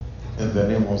In the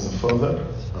name of the Father,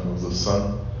 and of the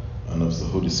Son, and of the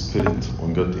Holy Spirit,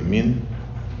 one God, Amen.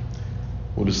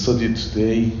 We'll study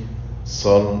today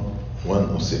Psalm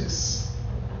 106.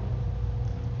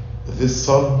 This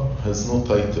psalm has no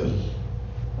title,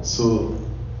 so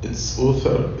its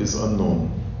author is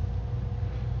unknown.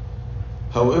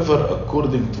 However,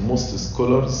 according to most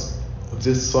scholars,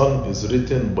 this psalm is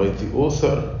written by the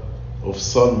author of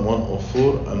Psalm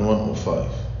 104 and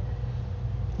 105.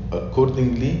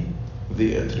 Accordingly,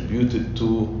 they attribute it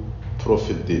to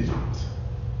Prophet David.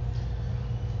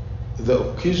 The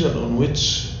occasion on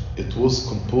which it was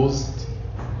composed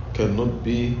cannot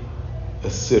be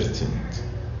ascertained.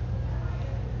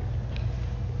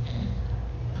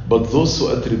 But those who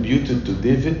attribute it to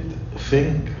David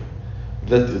think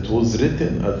that it was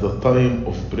written at the time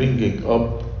of bringing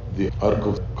up the Ark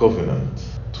of Covenant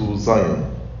to Zion.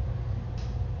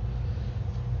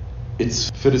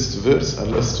 Its first verse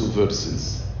and last two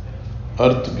verses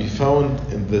are to be found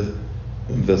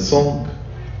in the song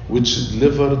which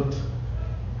delivered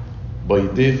by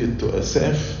David to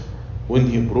Asaph when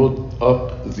he brought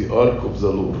up the Ark of the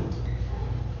Lord.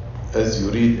 As you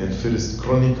read in 1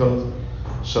 Chronicles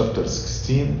chapter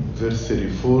 16, verse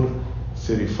 34,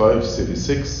 35,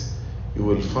 36, you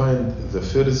will find the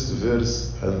first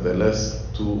verse and the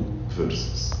last two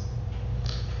verses.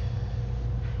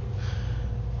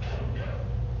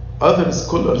 Other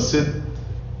scholars said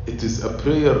it is a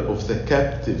prayer of the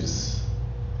captives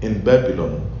in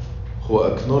Babylon who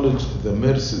acknowledge the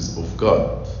mercies of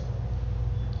God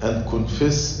and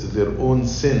confess their own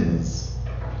sins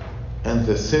and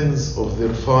the sins of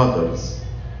their fathers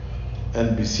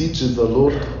and beseech the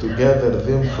Lord to gather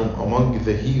them from among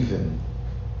the heathen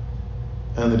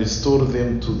and restore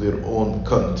them to their own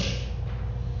country.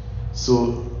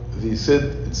 So they said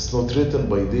it's not written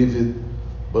by David,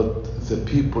 but the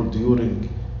people during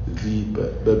the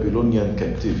Babylonian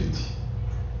captivity.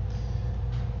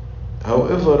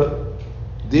 However,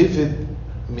 David,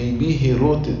 maybe he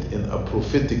wrote it in a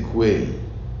prophetic way,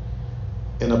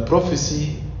 in a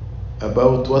prophecy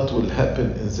about what will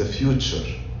happen in the future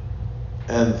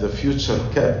and the future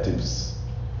captives,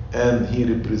 and he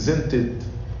represented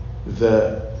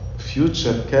the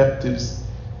future captives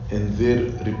in their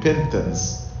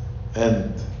repentance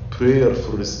and prayer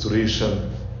for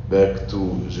restoration back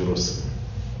to Jerusalem.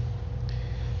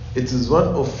 It is one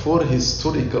of four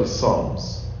historical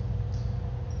psalms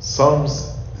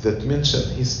that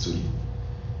mention history,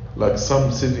 like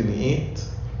Psalm 78,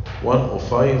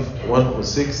 105,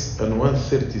 106, and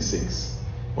 136.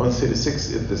 136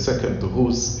 is the second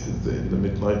whose in the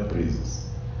midnight praises.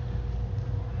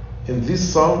 In these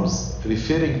psalms,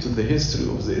 referring to the history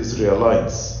of the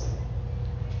Israelites,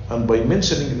 and by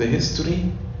mentioning the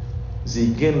history, they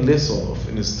gain lesson of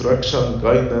instruction,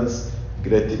 guidance,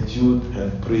 gratitude,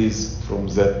 and praise from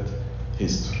that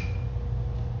history.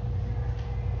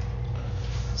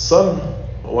 Psalm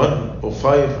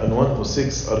 105 and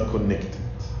 106 are connected.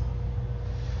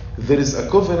 There is a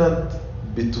covenant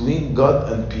between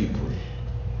God and people.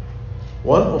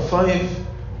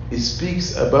 105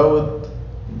 speaks about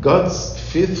God's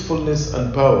faithfulness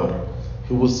and power.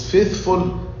 He was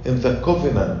faithful in the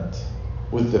covenant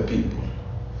with the people.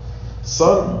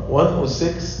 Psalm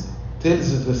 106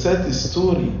 tells the sad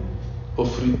story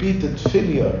of repeated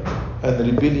failure and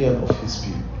rebellion of his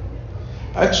people.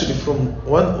 Actually, from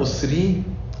 103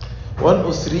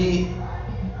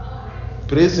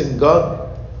 praising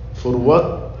God for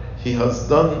what he has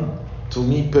done to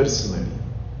me personally.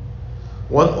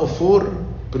 104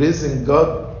 praising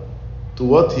God to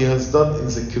what he has done in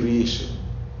the creation.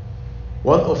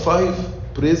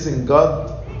 105 praising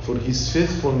God for his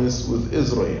faithfulness with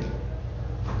Israel.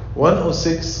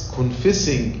 106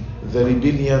 confessing the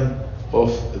rebellion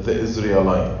of the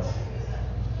Israelites.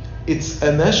 It's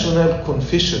a national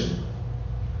confession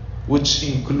which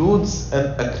includes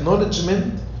an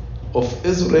acknowledgement of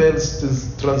Israel's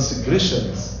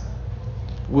transgressions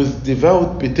with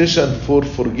devout petition for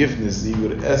forgiveness. They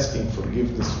were asking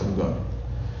forgiveness from God.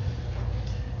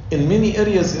 In many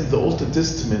areas in the Old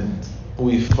Testament,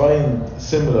 we find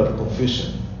similar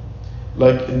confession,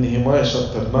 like in Nehemiah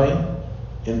chapter 9,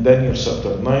 in Daniel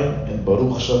chapter 9, in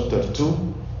Baruch chapter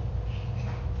 2.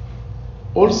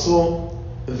 Also,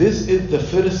 this is the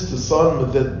first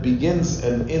psalm that begins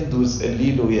and ends with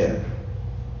Alleluia.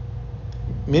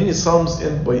 Many psalms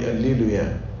end by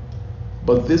Alleluia,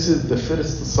 but this is the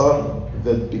first psalm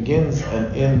that begins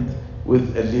and ends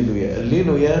with Alleluia.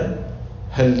 Alleluia,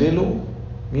 Hallelu,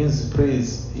 means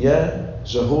praise, Ya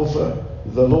Jehovah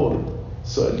the Lord.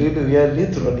 So Alleluia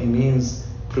literally means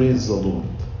praise the Lord.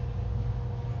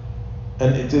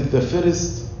 And it is the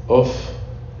first of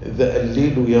the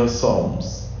Alleluia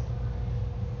Psalms.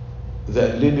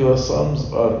 The Alleluia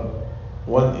Psalms are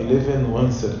 111,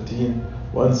 113,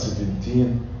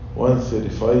 117,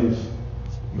 135,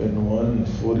 and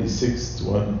 146 to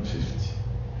 150.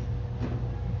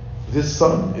 This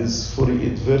psalm is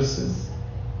 48 verses.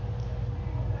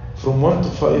 From 1 to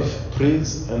 5,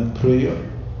 praise and prayer.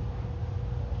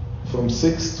 From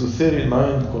 6 to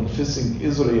 39, confessing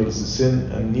Israel's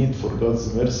sin and need for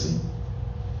God's mercy.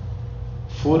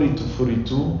 40 to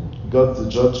 42,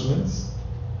 God's judgments.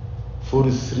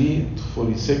 43 to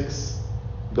 46,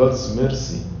 God's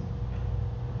mercy.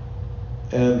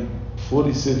 And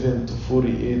 47 to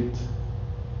 48,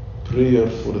 prayer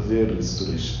for their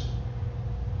restoration.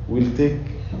 We'll take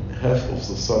half of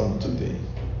the psalm today.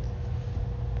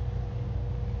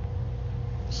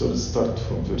 So let's start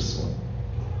from verse 1.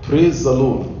 Praise the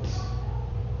Lord.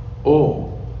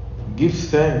 Oh, give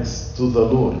thanks to the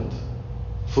Lord,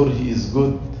 for He is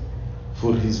good,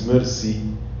 for His mercy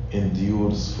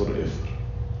endures forever.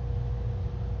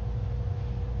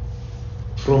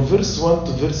 From verse 1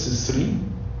 to verse 3,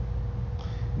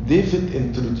 David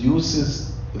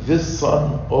introduces this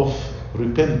psalm of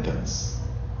repentance,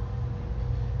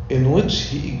 in which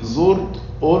he exhorts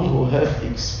all who have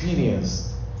experienced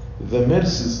the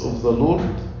mercies of the Lord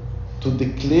to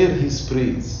declare His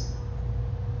praise.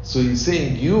 So he's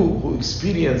saying, you who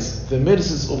experience the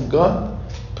mercies of God,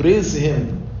 praise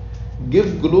Him,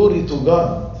 give glory to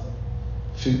God.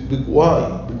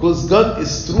 Why? Because God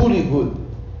is truly good.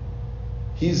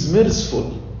 He is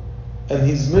merciful, and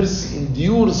His mercy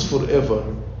endures forever,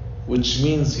 which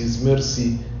means His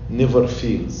mercy never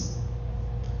fails.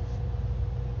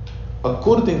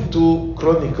 According to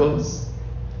Chronicles,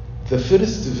 the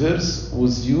first verse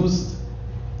was used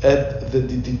at the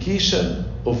dedication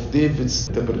of David's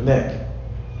tabernacle,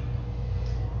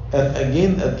 and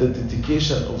again at the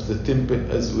dedication of the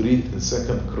temple, as we read in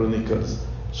 2 Chronicles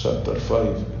chapter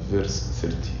 5, verse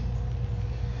 13.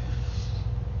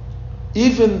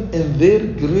 Even in their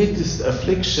greatest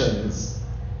afflictions,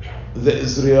 the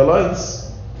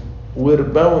Israelites were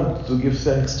bound to give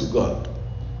thanks to God.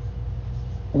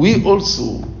 We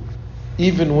also,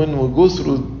 even when we go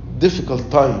through difficult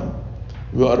time,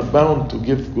 we are bound to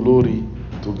give glory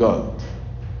to God,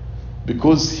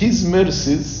 because His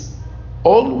mercies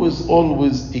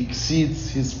always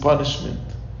exceeds His punishment.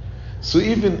 So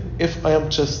even if I am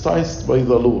chastised by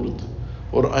the Lord,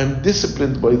 or I am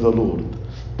disciplined by the Lord,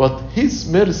 but His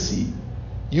mercy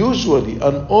usually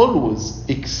and always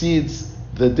exceeds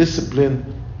the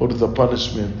discipline or the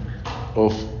punishment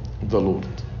of the Lord.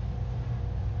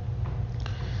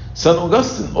 St.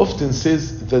 Augustine often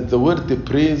says that the word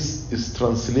praise is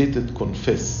translated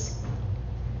confess.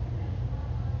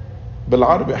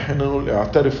 بالعربي احيانا نقول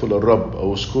اعترفوا للرب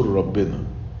او اشكروا ربنا.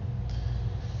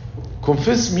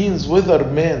 Confess means whether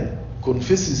man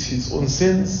confesses his own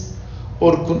sins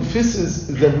or confesses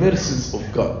the mercies of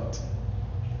God.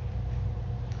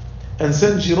 And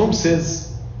St. Jerome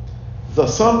says, the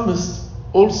psalmist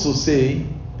also say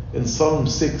in Psalm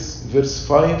 6 verse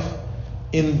 5,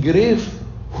 in grave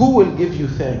who will give you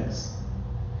thanks?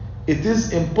 It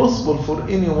is impossible for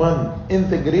anyone in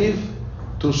the grave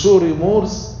to show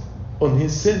remorse on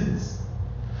his sins.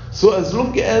 So as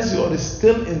long as you are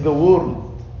still in the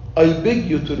world, I beg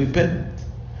you to repent.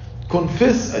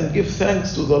 Confess and give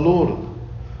thanks to the Lord,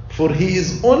 for He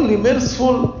is only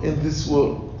merciful in this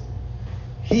world.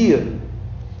 Here,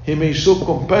 He may show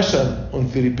compassion on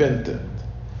the repentant,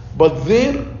 but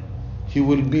there He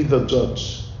will be the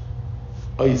judge.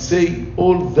 I say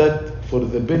all that for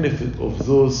the benefit of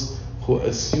those who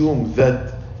assume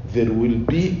that there will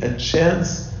be a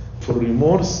chance for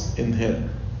remorse in hell.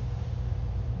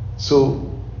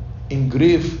 So, in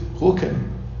grave, who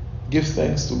can give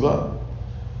thanks to God?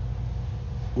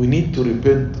 We need to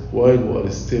repent while we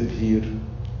are still here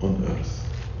on earth.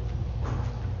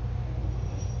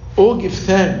 Oh, give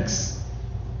thanks.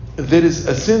 There is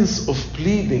a sense of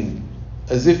pleading,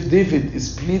 as if David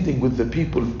is pleading with the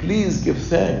people, please give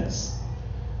thanks.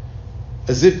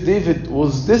 As if David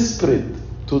was desperate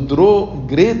to draw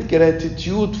great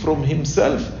gratitude from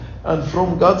himself and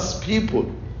from God's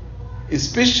people,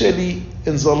 especially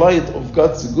in the light of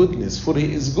God's goodness, for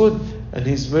He is good and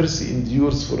His mercy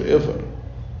endures forever.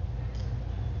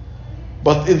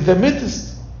 But in the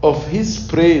midst of his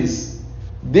praise,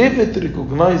 David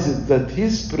recognizes that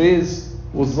his praise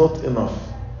was not enough.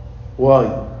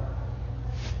 Why?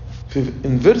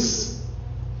 In verse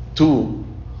 2,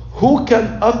 who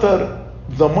can utter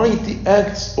the mighty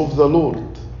acts of the Lord?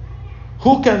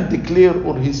 Who can declare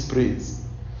on His praise?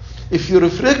 If you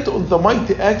reflect on the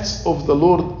mighty acts of the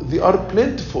Lord, they are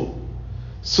plentiful.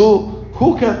 So,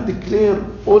 who can declare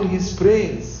all his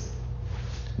praise?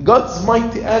 God's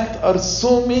mighty acts are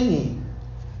so many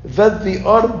that they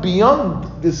are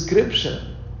beyond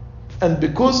description. And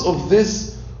because of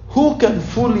this, who can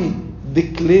fully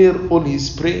declare all his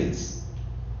praise?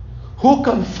 Who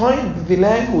can find the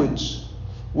language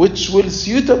which will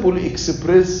suitably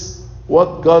express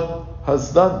what God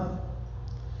has done?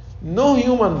 No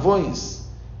human voice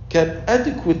can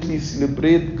adequately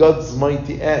celebrate God's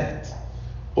mighty act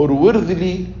or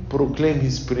worthily proclaim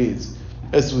his praise.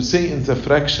 As we say in the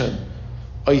fraction,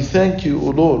 I thank you,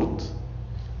 O Lord,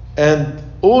 and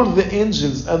all the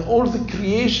angels and all the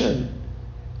creation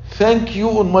thank you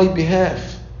on my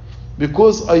behalf,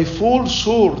 because I fall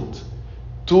short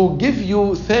to give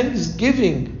you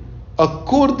thanksgiving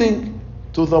according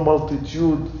to the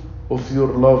multitude of your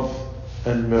love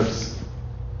and mercy.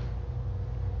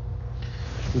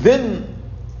 Then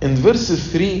in verse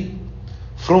 3,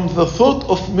 from the thought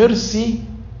of mercy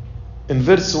in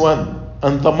verse 1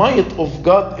 and the might of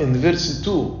God in verse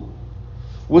 2,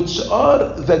 which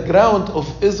are the ground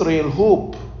of Israel's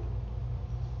hope,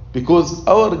 because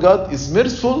our God is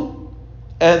merciful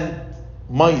and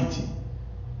mighty.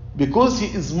 Because he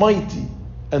is mighty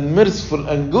and merciful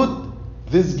and good,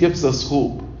 this gives us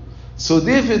hope. So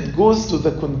David goes to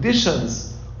the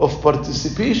conditions of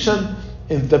participation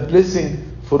in the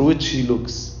blessing for which he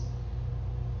looks.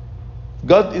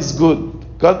 God is good,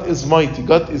 God is mighty,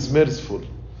 God is merciful.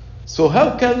 So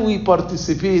how can we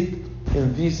participate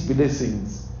in these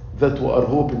blessings that we are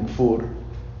hoping for?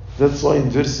 That's why in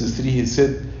verse 3 he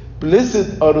said,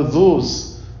 blessed are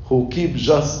those who keep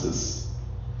justice,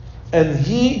 and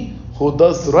he who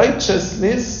does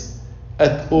righteousness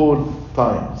at all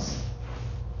times.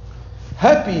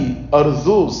 Happy are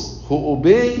those who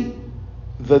obey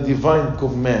the divine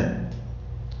command,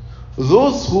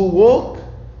 those who walk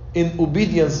in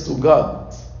obedience to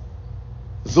God,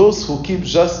 those who keep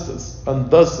justice and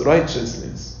does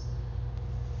righteousness.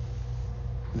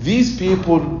 These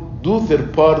people do their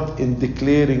part in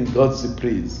declaring God's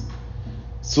praise.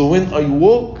 So when I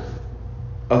walk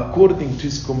according to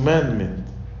his commandment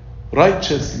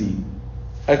righteously,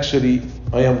 actually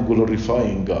I am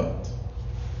glorifying God.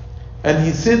 And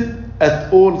he said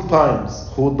at all times,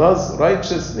 who does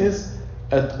righteousness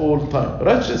at all times.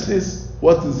 Righteousness,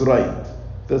 what is right?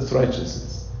 That's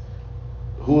righteousness.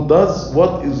 Who does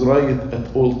what is right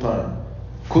at all time.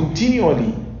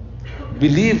 Continually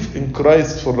believe in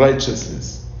Christ for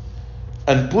righteousness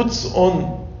and puts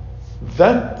on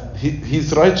that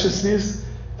his righteousness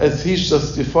as he's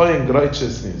justifying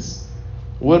righteousness,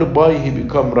 whereby he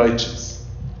become righteous.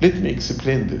 Let me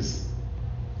explain this.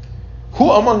 Who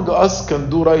among us can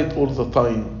do right all the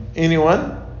time?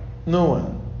 Anyone? No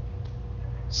one.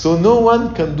 So no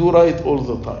one can do right all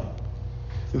the time.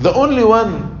 The only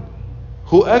one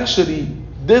who actually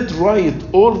did right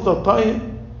all the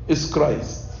time is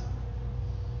Christ.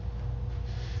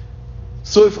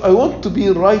 So if I want to be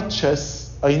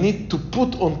righteous, I need to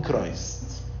put on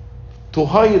Christ, to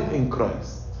hide in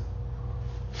Christ.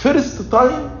 First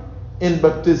time in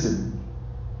baptism.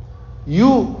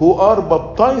 You who are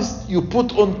baptized, you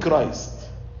put on Christ.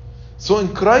 So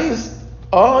in Christ,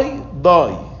 I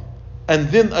die. And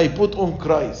then I put on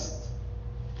Christ.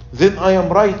 Then I am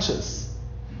righteous.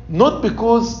 Not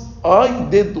because I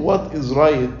did what is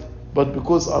right, but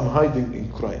because I'm hiding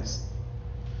in Christ.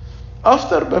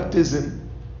 After baptism,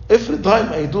 every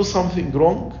time I do something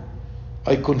wrong,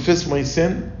 I confess my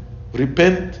sin,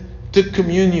 repent, take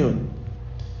communion.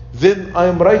 Then I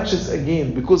am righteous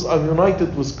again because I'm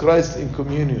united with Christ in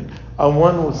communion. I'm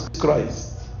one with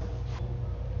Christ.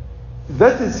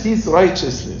 That is his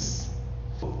righteousness.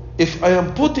 If I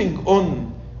am putting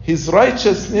on his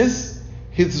righteousness,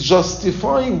 his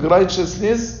justifying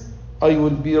righteousness, I will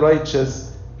be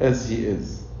righteous as he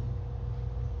is.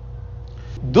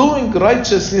 Doing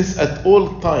righteousness at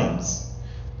all times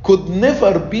could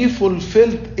never be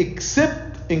fulfilled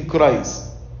except in Christ.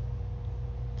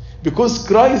 Because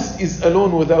Christ is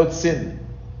alone without sin.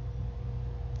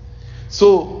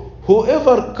 So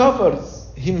whoever covers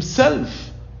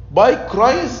himself by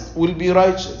Christ will be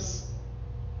righteous.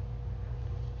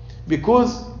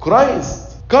 Because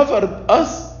Christ covered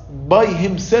us by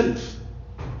himself.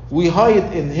 We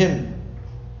hide in him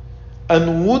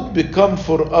and would become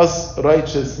for us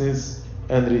righteousness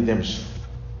and redemption.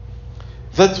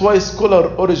 That's why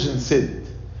scholar Origen said,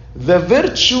 the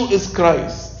virtue is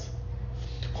Christ.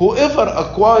 Whoever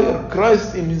acquires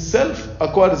Christ in himself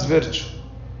acquires virtue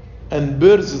and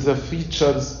bears the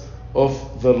features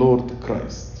of the Lord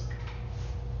Christ.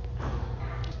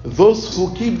 Those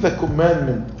who keep the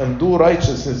commandment and do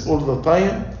righteousness all the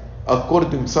time,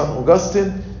 according to St.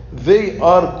 Augustine, they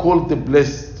are called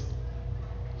blessed.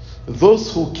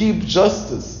 Those who keep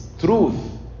justice, truth,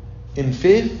 in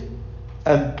faith,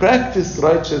 and practice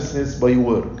righteousness by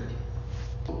work.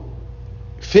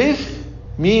 Faith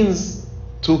means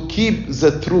to keep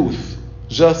the truth,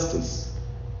 justice.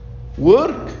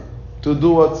 Work to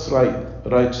do what's right,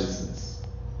 righteousness.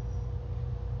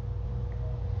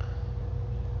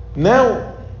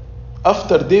 Now,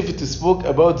 after David spoke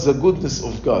about the goodness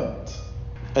of God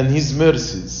and His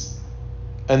mercies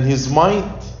and His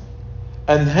might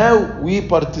and how we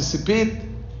participate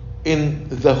in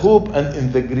the hope and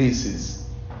in the graces.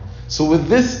 So with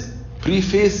this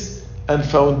preface and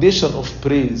foundation of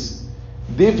praise,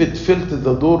 David felt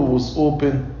the door was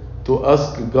open to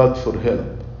ask God for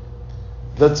help.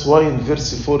 That's why in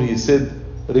verse 4 he said,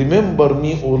 "Remember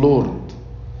me, O Lord,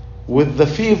 with the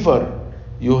favor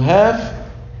you have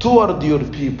toward your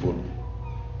people.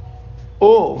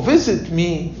 Oh, visit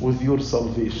me with your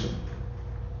salvation."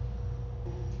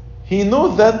 He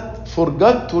knows that for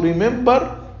God to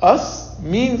remember us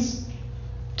means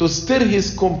to stir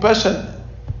His compassionate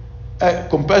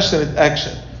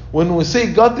action. When we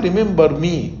say, "God, remember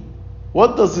me,"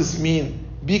 what does this mean?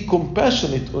 Be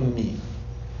compassionate on me.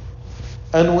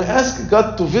 And we ask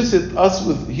God to visit us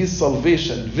with His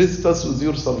salvation. Visit us with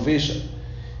your salvation.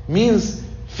 Means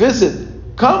visit,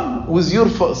 come with your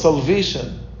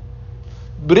salvation,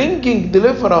 bringing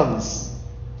deliverance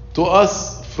to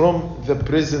us from the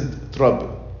present trouble.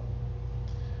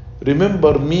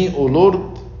 Remember me, O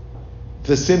Lord.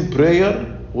 The same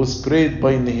prayer was prayed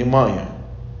by Nehemiah.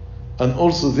 And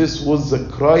also this was the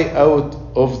cry out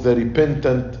of the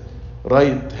repentant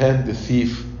right-hand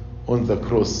thief on the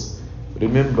cross.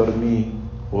 Remember me,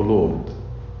 O Lord.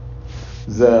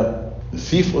 The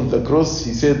thief on the cross,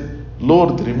 he said,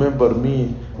 "Lord, remember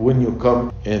me when you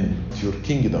come in your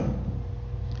kingdom."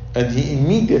 And he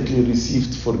immediately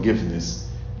received forgiveness.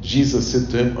 Jesus said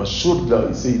to him, "Assuredly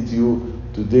I say to you,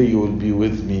 today you will be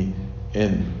with me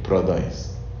in paradise."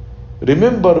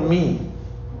 Remember me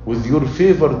with your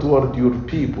favor toward your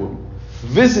people.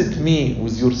 Visit me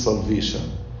with your salvation.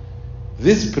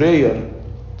 This prayer,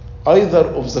 either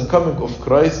of the coming of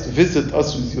Christ, visit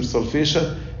us with your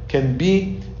salvation, can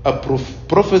be a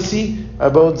prophecy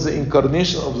about the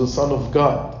incarnation of the Son of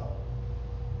God.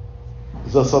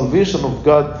 The salvation of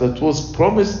God that was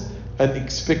promised and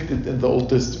expected in the Old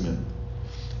Testament.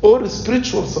 Or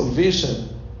spiritual salvation,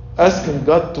 asking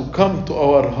God to come to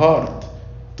our heart,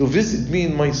 to visit me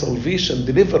in my salvation,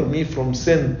 deliver me from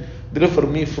sin, deliver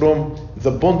me from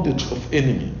the bondage of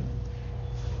enemy.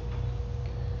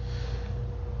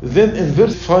 Then in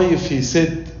verse 5 he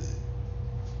said,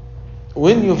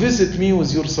 "When you visit me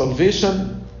with your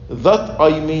salvation, that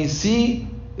I may see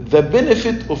the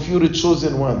benefit of your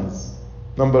chosen ones."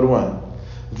 Number 1,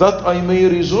 that I may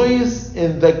rejoice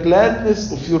in the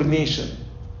gladness of your nation.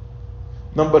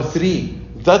 Number 3,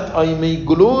 that I may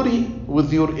glory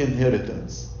with your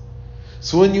inheritance.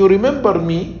 So when you remember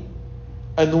me,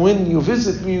 and when you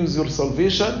visit me with your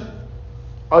salvation,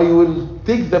 I will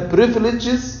take the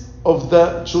privileges of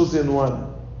the chosen one.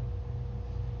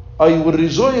 I will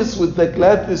rejoice with the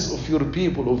gladness of your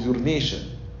people, of your nation.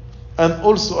 And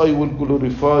also I will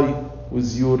glorify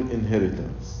with your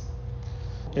inheritance.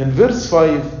 In verse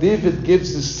 5, David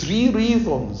gives us 3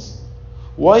 reasons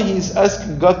why he is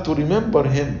asking God to remember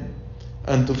him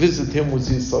and to visit him with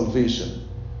his salvation.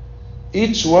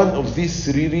 Each one of these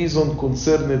 3 reasons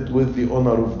concerned with the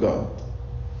honor of God.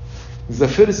 The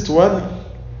first one,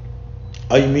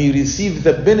 I may receive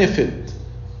the benefit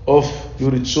of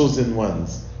your chosen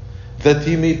ones, that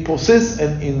he may possess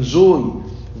and enjoy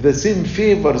the same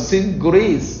favor, same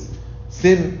grace,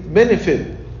 same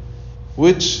benefit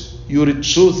which your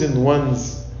chosen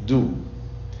ones do.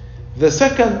 The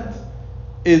second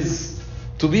is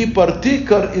to be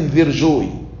partaker in their joy.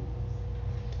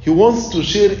 He wants to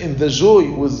share in the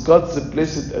joy with God's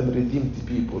blessed and redeemed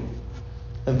people.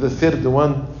 And the third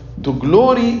one, to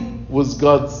glory with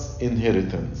God's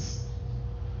inheritance.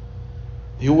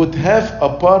 He would have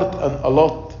a part and a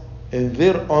lot in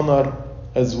their honor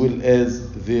as well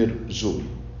as their joy.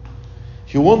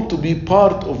 He wants to be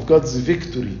part of God's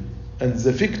victory and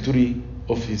the victory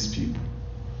of his people.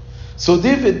 So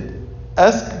David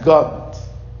asked God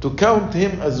to count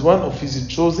him as one of his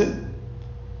chosen,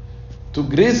 to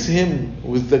grace him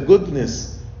with the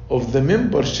goodness of the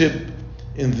membership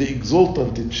in the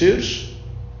exalted church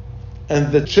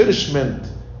and the cherishment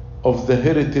of the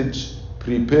heritage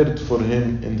prepared for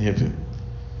him in heaven.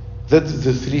 That's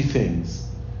the 3 things.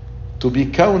 To be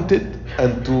counted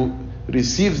and to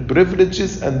receive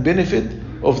privileges and benefit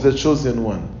of the chosen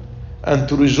one, and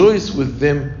to rejoice with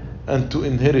them and to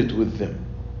inherit with them.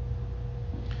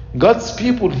 God's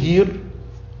people here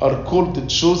are called the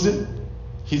chosen,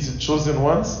 His chosen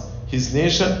ones, His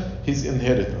nation, His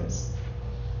inheritance.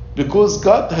 Because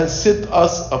God has set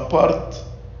us apart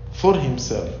for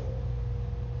Himself.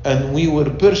 And we were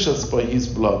purchased by His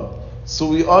blood. So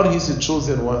we are His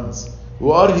chosen ones.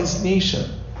 We are His nation.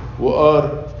 We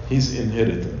are His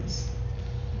inheritance.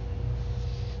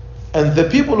 And the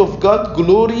people of God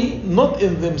glory not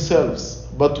in themselves,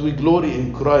 but we glory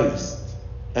in Christ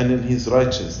and in His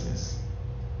righteousness.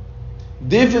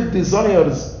 David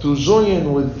desires to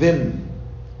join with them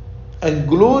and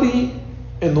glory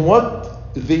in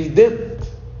what they did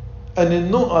and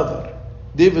in no other.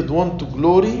 David wants to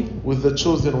glory with the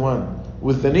chosen one,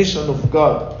 with the nation of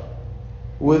God,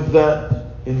 with the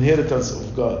inheritance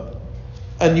of God,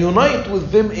 and unite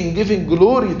with them in giving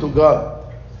glory to God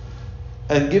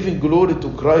and giving glory to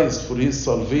Christ for His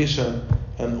salvation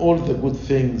and all the good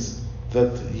things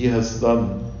that He has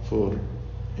done for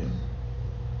him.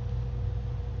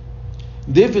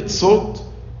 David sought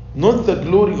not the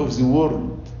glory of the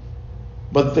world,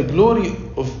 but the glory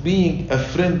of being a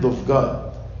friend of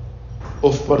God,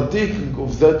 of partaking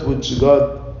of that which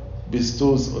God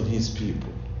bestows on His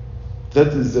people. That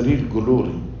is the real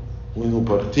glory, when we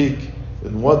partake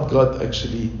in what God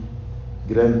actually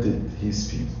granted His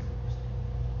people.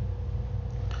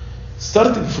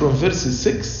 Starting from verse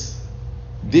 6,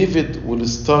 David will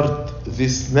start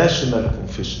this national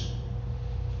confession.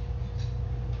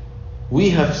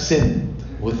 We have sinned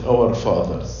with our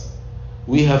fathers.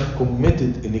 We have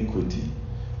committed iniquity.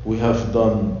 We have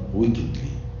done wickedly.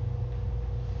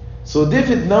 So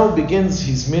David now begins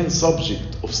his main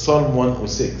subject of Psalm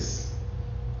 106,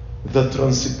 the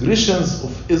transgressions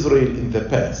of Israel in the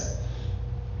past,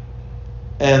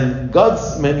 and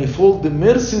God's manifold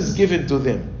mercies given to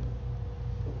them.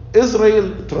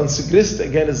 Israel transgressed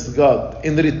against God.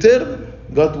 In return,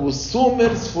 God was so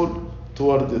merciful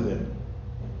toward them.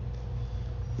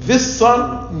 This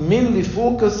psalm mainly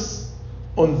focuses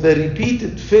on the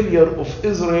repeated failure of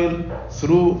Israel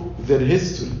through their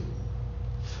history.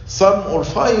 Psalm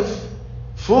 5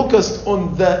 focused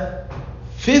on the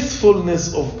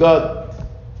faithfulness of God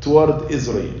toward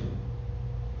Israel.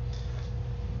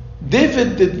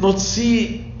 David did not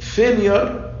see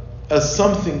failure as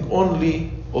something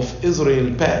only of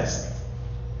Israel past,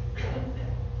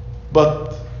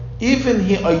 but even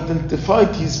he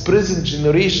identified his present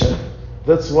generation.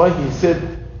 That's why he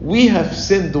said, we have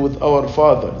sinned with our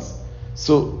fathers.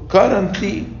 So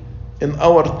currently, in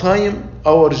our time,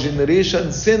 our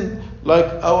generation sinned like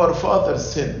our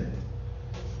fathers sinned.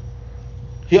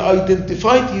 He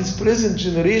identified his present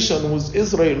generation with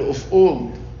Israel of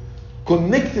old,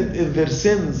 connected in their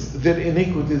sins, their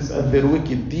iniquities, and their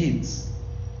wicked deeds.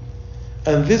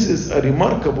 And this is a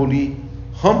remarkably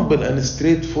humble and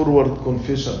straightforward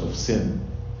confession of sin.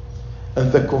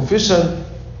 And the confession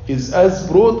is as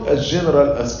broad as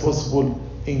general as possible,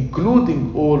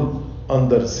 including all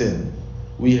under sin.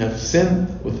 We have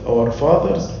sinned with our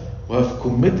fathers, we have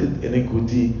committed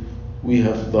iniquity, we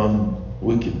have done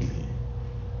wickedly.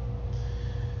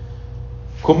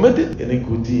 Committed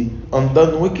iniquity and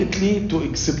done wickedly to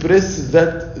express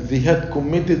that they had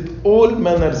committed all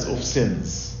manners of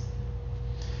sins.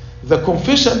 The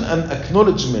confession and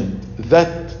acknowledgement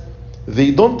that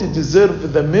they don't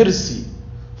deserve the mercy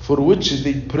for which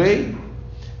they pray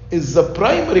is the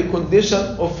primary condition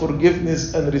of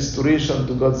forgiveness and restoration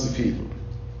to God's favor.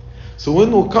 So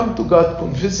when we come to God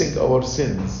confessing our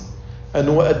sins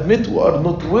and we admit we are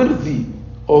not worthy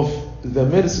of the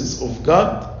mercies of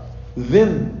God,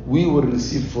 then we will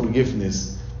receive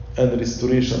forgiveness and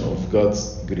restoration of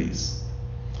God's grace.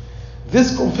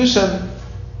 This confession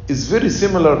is very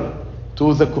similar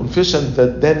to the confession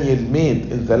that Daniel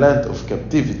made in the land of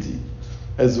captivity.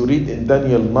 As we read in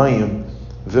Daniel 9,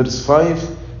 verse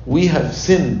 5, we have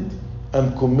sinned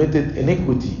and committed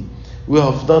iniquity. We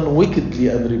have done wickedly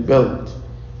and rebelled,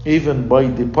 even by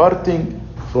departing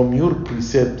from your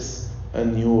precepts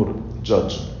and your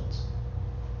judgment.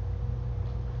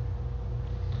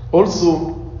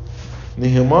 Also,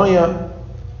 Nehemiah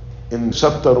in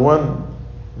chapter 1,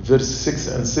 verse 6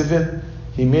 and 7,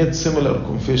 he made similar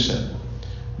confession.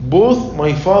 Both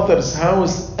my father's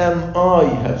house and I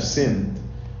have sinned.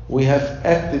 We have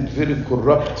acted very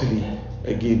corruptly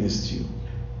against you.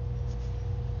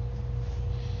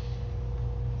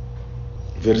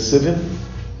 Verse 7,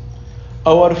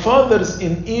 our fathers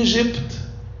in Egypt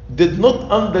did not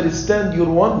understand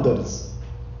your wonders,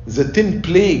 the 10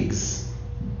 plagues.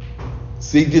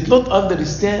 They did not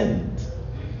understand.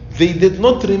 They did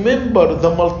not remember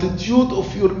the multitude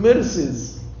of your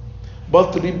mercies,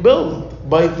 but rebelled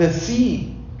by the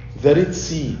sea, the Red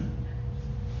Sea.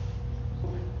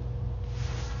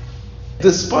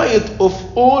 Despite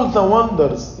of all the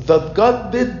wonders that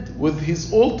God did with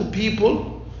his old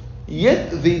people,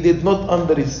 yet they did not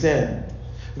understand.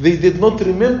 They did not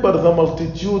remember the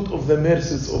multitude of the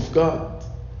mercies of God.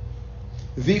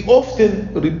 They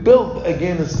often rebelled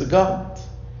against God,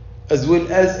 as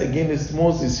well as against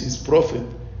Moses, his prophet,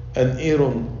 and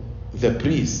Aaron, the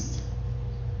priest.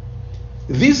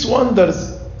 These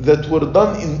wonders that were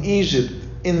done in Egypt,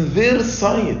 in their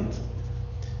sight,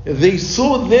 they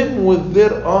saw them with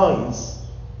their eyes,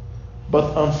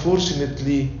 but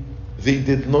unfortunately they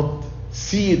did not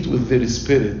see it with their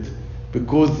spirit,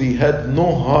 because they had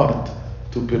no heart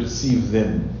to perceive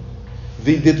them.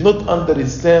 They did not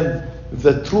understand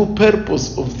the true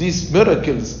purpose of these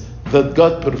miracles that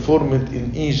God performed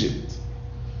in Egypt.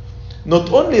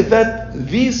 Not only that,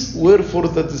 these were for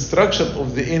the destruction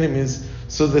of the enemies.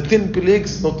 So the 10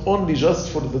 plagues, not only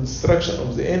just for the destruction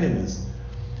of the enemies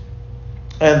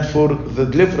and for the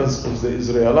deliverance of the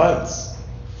Israelites,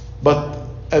 but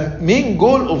a main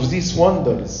goal of these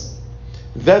wonders,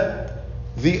 that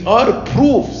they are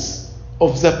proofs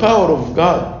of the power of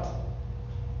God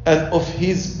and of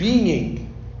his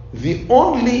being the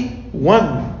only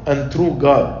one and true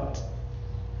God,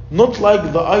 not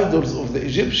like the idols of the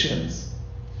Egyptians.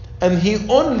 And he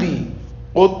only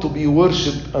ought to be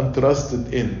worshipped and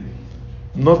trusted in,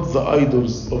 not the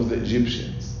idols of the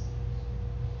Egyptians.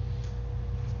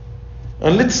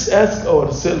 And let's ask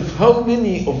ourselves, how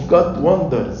many of God's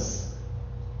wonders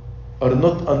are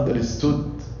not understood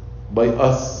by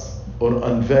us or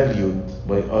unvalued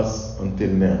by us until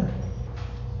now?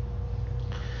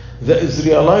 The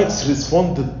Israelites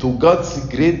responded to God's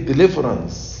great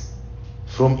deliverance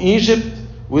from Egypt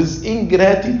with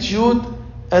ingratitude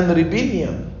and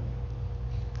rebellion.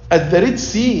 At the Red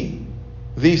Sea,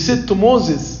 they said to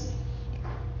Moses,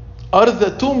 "Are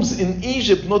the tombs in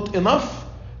Egypt not enough?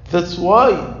 That's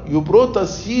why you brought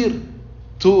us here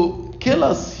to kill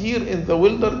us here in the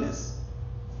wilderness."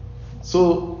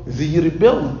 So they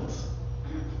rebelled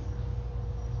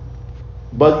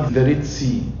by the Red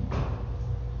Sea.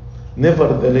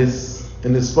 Nevertheless,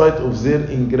 in spite of their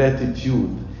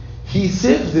ingratitude, he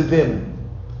saved them,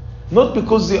 not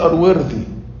because they are worthy,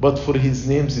 but for his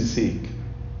name's sake,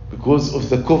 because of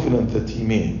the covenant that he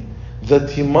made, that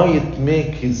he might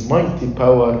make his mighty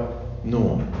power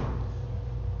known.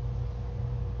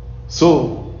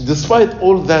 So, despite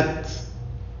all that,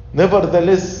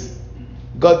 nevertheless,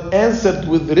 God answered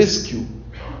with rescue.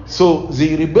 So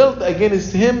they rebelled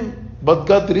against him, but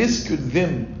God rescued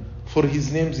them for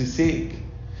his name's sake,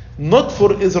 not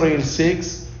for Israel's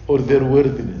sakes or their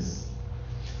worthiness.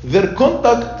 Their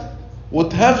conduct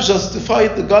would have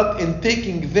justified God in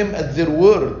taking them at their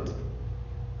word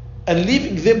and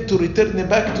leaving them to return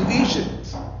back to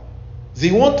Egypt.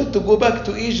 They wanted to go back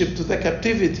to Egypt, to the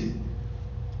captivity.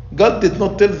 God did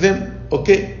not tell them,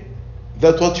 okay,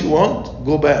 that's what you want,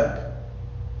 go back.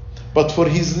 But for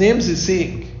his name's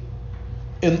sake,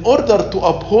 in order to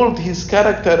uphold his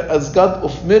character as God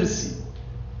of mercy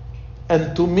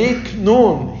and to make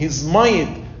known his might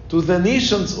to the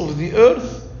nations of the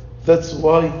earth, that's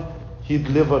why he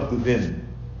delivered them.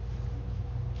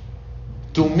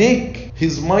 To make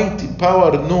his mighty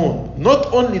power known,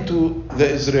 not only to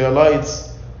the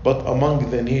Israelites, but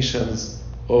among the nations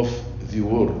of the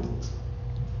world.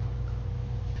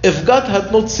 If God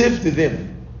had not saved them,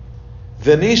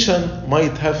 the nation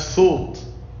might have thought,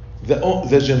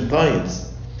 the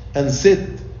Gentiles, and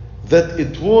said that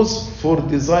it was for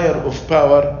desire of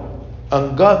power,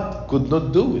 and God could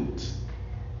not do it.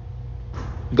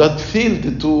 God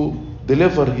failed to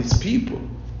deliver his people,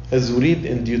 as we read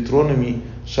in Deuteronomy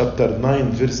chapter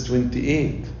 9, verse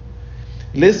 28.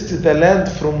 Lest the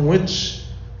land from which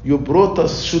you brought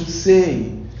us should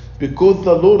say, because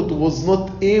the Lord was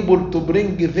not able to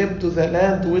bring them to the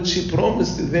land which he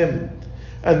promised them,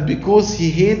 and because he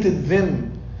hated them,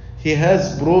 he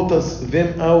has brought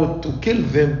them out to kill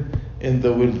them in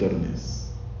the wilderness.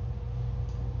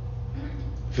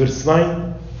 Verse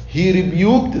 9, he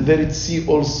rebuked the Red Sea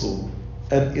also,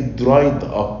 and it dried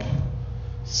up.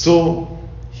 So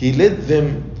he led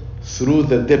them through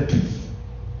the depth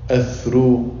as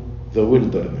through the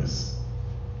wilderness.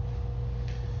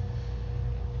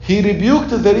 He rebuked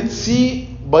the Red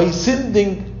Sea by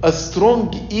sending a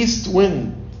strong east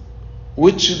wind,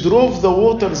 which drove the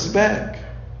waters back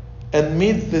and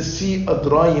made the sea a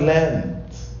dry land.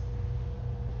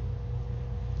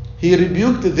 He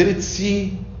rebuked the Red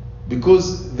Sea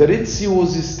because the Red Sea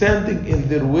was standing in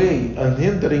their way and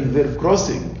hindering their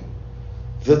crossing.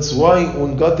 That's why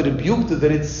when God rebuked the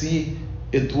Red Sea,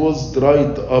 it was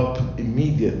dried up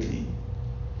immediately.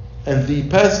 And they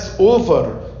passed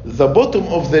over the bottom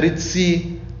of the Red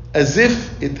Sea as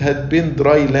if it had been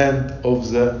dry land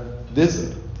of the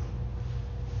desert.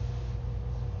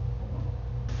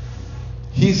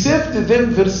 He saved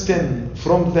them, verse 10,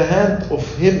 from the hand of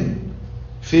him,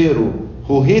 Pharaoh,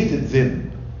 who hated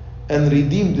them, and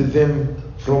redeemed them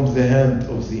from the hand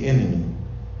of the enemy.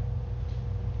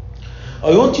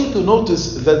 I want you to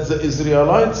notice that the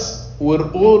Israelites were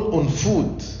all on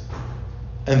foot,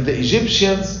 and the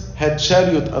Egyptians had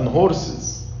chariot and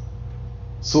horses.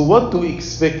 So what do we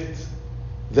expect?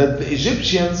 That the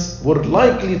Egyptians were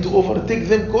likely to overtake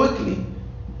them quickly.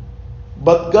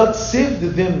 But God saved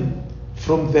them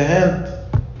from the hand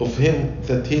of him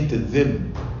that hated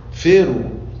them,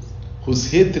 Pharaoh,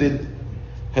 whose hatred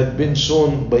had been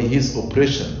shown by his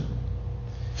oppression.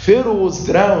 Pharaoh was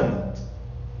drowned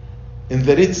in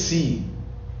the Red Sea,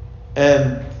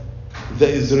 and the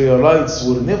Israelites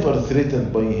were never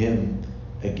threatened by him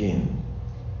again.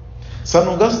 St.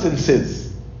 Augustine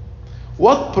says,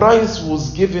 what price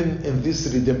was given in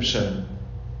this redemption?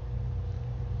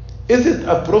 Is it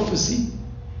a prophecy?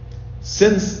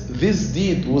 Since this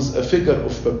deed was a figure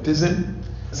of baptism,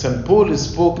 St. Paul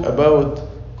spoke about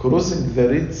crossing the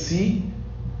Red Sea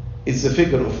is a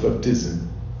figure of baptism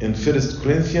in 1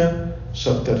 Corinthians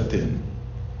chapter 10.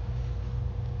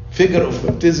 Figure of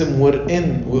baptism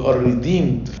wherein we are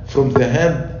redeemed from the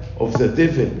hand of the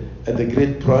devil at a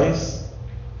great price,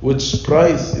 which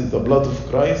price is the blood of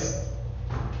Christ.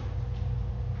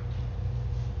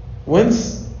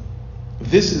 Whence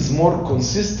this is more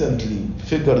consistently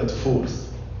figured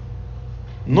forth,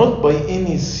 not by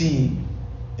any sea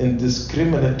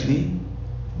indiscriminately,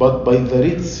 but by the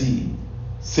Red Sea,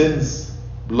 since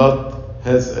blood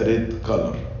has a red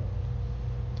color.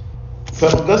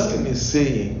 St. Augustine is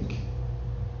saying,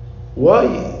 why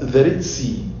the Red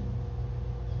Sea?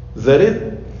 The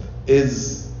red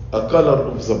is a color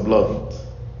of the blood,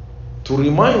 to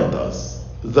remind us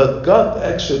that God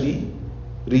actually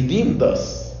redeemed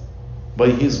us by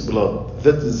his blood.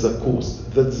 That is the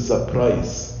cost, that is the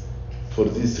price for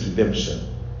this redemption.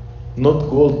 Not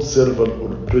gold, silver,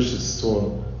 or precious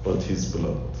stone, but his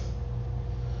blood.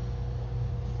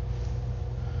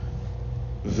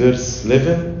 Verse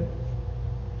 11,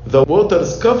 the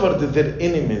waters covered their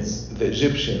enemies, the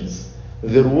Egyptians.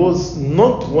 There was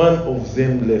not one of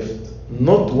them left.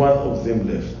 Not one of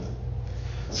them left.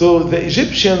 So the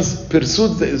Egyptians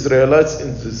pursued the Israelites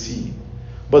into the sea.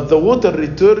 But the water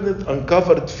returned and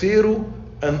covered Pharaoh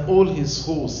and all his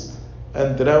host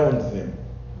and drowned them.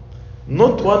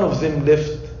 Not one of them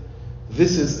left.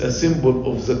 This is a symbol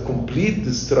of the complete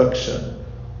destruction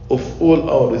of all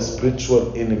our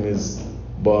spiritual enemies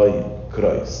by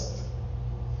Christ.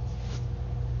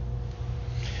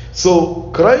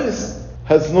 So Christ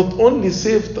has not only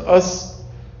saved us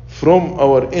from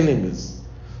our enemies,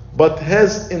 but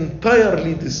has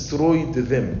entirely destroyed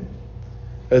them.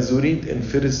 As we read in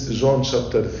 1 John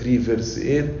chapter 3 verse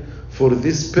 8, for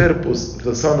this purpose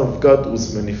the Son of God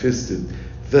was manifested,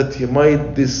 that he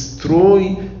might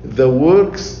destroy the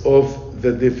works of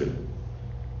the devil.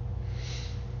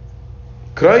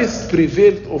 Christ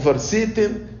prevailed over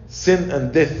Satan, sin,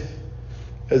 and death,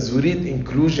 as we read in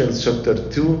Colossians chapter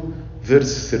 2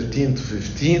 verse 13 to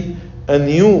 15, and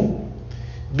you,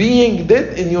 being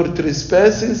dead in your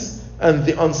trespasses and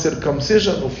the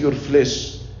uncircumcision of your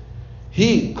flesh,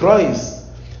 he, Christ,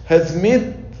 hath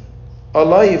made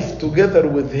alive together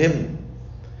with him,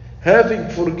 having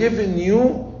forgiven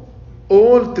you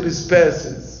all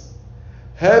trespasses,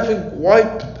 having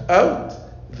wiped out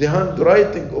the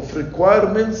handwriting of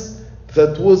requirements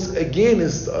that was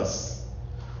against us,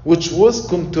 which was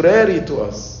contrary to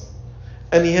us,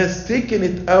 and he has taken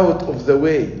it out of the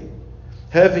way,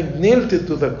 having nailed it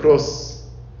to the cross,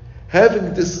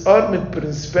 having disarmed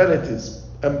principalities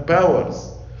and powers,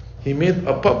 he made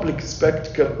a public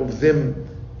spectacle of them,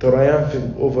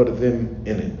 triumphing over them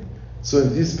in it. So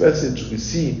in this passage we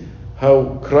see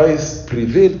how Christ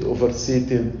prevailed over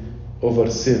Satan, over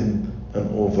sin,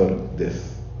 and over death.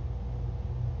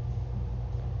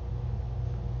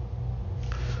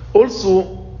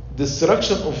 Also,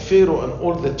 destruction of Pharaoh and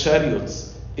all the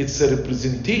chariots, it's a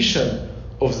representation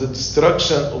of the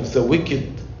destruction of the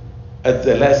wicked at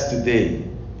the last day.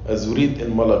 As we read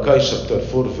in Malachi chapter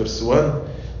 4 verse 1,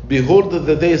 behold,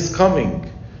 the day is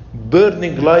coming,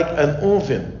 burning like an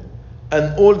oven,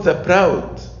 and all the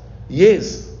proud,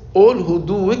 yes, all who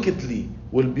do wickedly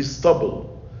will be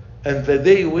stubble, and the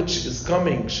day which is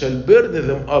coming shall burn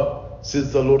them up,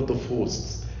 says the Lord of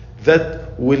hosts,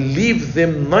 that will leave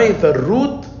them neither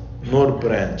root nor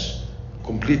branch,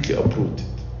 completely uprooted.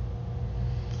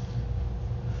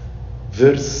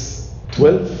 Verse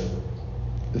 12,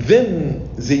 Then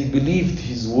they believed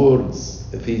his words,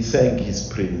 they sang his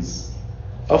praise.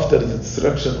 After the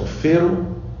destruction of Pharaoh,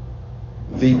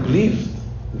 they believed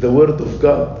the word of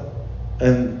God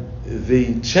and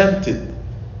they chanted,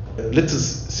 "Let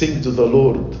us sing to the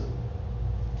Lord,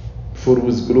 for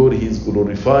with glory he is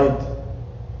glorified."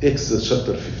 Exodus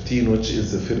chapter 15, which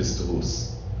is the first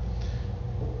verse.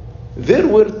 There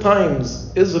were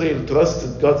times Israel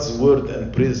trusted God's word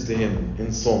and praised him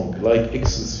in song, like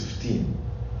Exodus 15.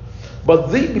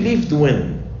 But they believed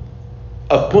when?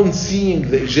 Upon seeing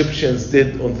the Egyptians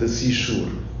dead on the seashore,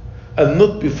 and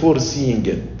not before seeing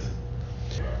it.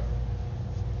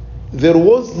 There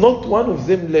was not one of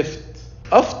them left.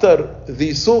 After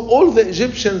they saw all the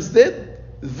Egyptians dead,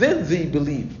 then they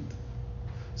believed.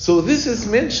 So this is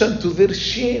mentioned to their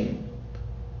shame,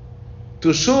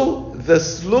 to show the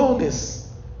slowness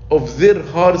of their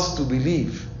hearts to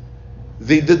believe.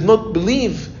 They did not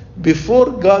believe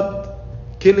before God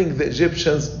killing the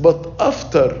Egyptians, but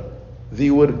after they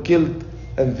were killed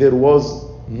and there was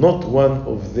not one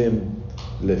of them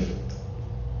left.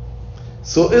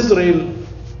 So Israel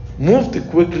moved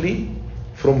quickly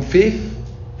from faith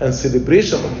and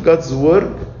celebration of God's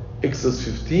work, Exodus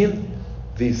 15.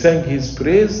 They sang his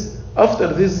praise.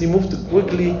 After this, they moved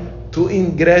quickly to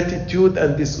ingratitude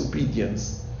and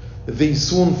disobedience. They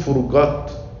soon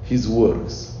forgot his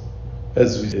works.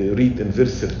 As we read in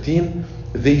verse 13,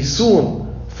 they soon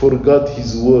forgot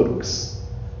his works.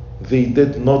 They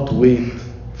did not wait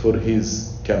for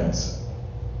his counsel.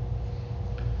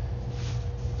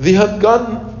 They had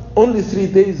gone only 3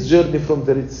 days' journey from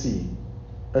the Red Sea,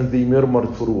 and they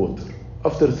murmured for water.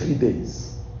 After 3 days.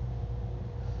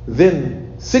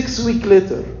 Then 6 weeks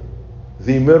later,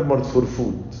 they murmured for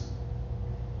food.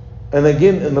 And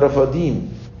again in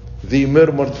Rephidim, they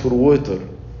murmured for water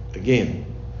again.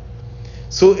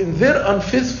 So in their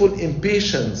unfaithful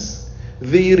impatience,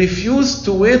 they refused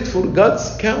to wait for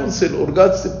God's counsel or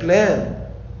God's plan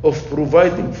of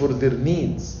providing for their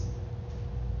needs.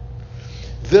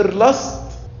 Their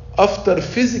lust after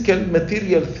physical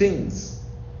material things,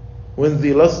 when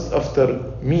they lust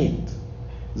after meat,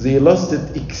 they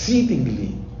lusted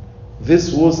exceedingly.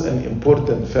 This was an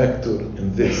important factor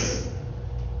in this.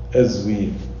 As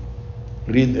we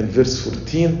read in verse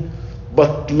 14,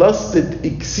 but lusted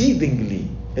exceedingly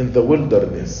in the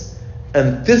wilderness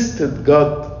and tested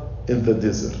God in the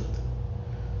desert.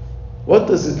 What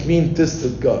does it mean,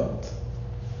 tested God?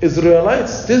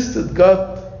 Israelites tested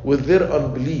God with their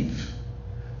unbelief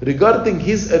regarding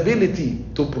his ability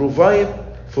to provide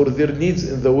for their needs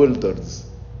in the wilderness.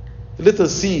 Let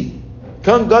us see,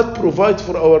 can God provide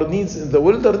for our needs in the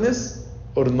wilderness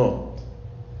or not?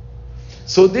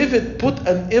 So David put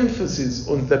an emphasis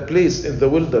on the place in the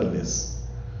wilderness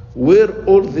where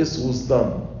all this was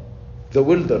done, the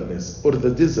wilderness or the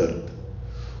desert,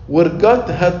 where God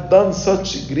had done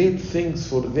such great things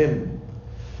for them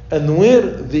and where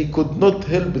they could not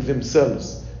help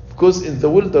themselves, because in the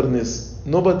wilderness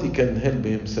nobody can help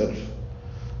himself,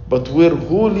 but we're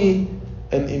wholly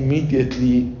and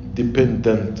immediately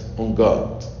dependent on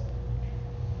God.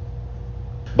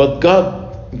 But God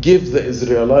gave the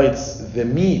Israelites the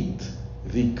meat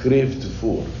they craved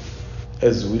for,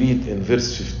 as we read in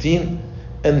verse 15,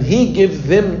 and he gave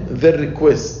them their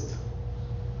request,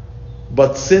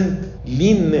 but sent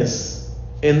leanness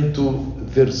into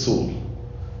their soul.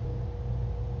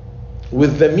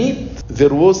 With the meat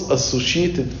there was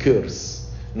associated curse,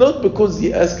 not because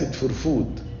they asked for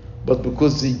food, but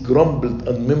because they grumbled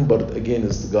and murmured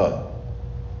against God.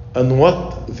 And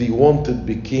what they wanted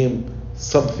became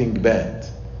something bad.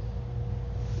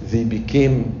 They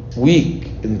became weak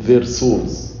in their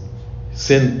souls,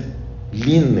 sent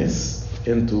leanness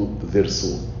into their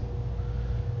soul.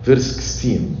 Verse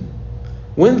 16.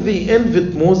 When they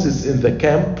envied Moses in the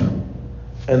camp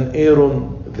and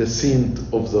Aaron the saint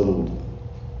of the Lord.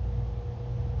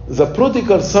 The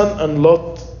prodigal son and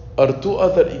Lot are two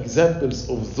other examples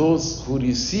of those who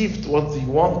received what they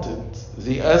wanted.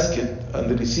 They asked it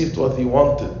and received what they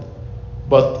wanted,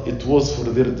 but it was for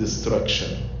their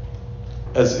destruction.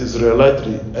 As Israelites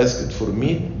asked for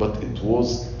meat, but it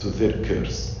was to their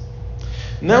curse.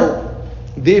 Now,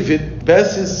 David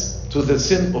passes to the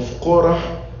sin of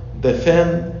Korah,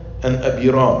 Dathan, and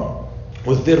Abiram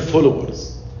with their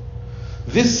followers.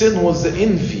 This sin was the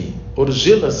envy or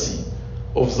jealousy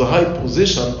of the high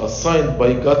position assigned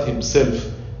by God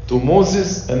himself to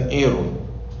Moses and Aaron.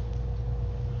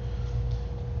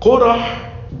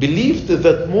 Korah believed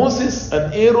that Moses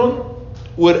and Aaron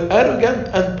were arrogant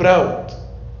and proud,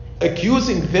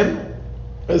 accusing them,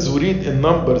 as we read in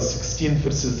Numbers 16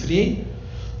 verse 3,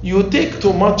 "You take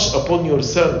too much upon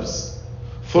yourselves.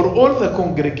 For all the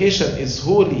congregation is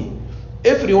holy,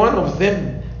 every one of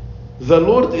them. The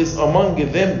Lord is among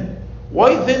them.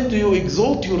 Why then do you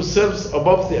exalt yourselves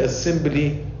above the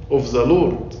assembly of the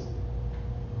Lord?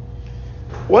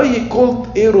 Why he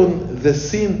called Aaron the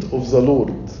saint of the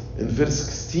Lord? In verse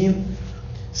 16,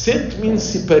 saint means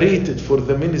separated for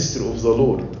the ministry of the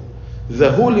Lord,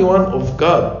 the Holy One of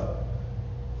God,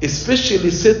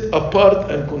 especially set apart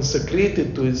and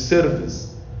consecrated to his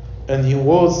service, and he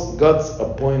was God's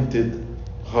appointed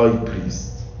high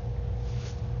priest.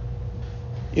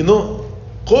 You know,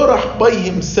 Korah by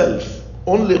himself,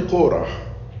 only Korah,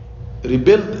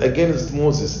 rebelled against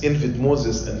Moses, envied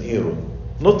Moses and Aaron,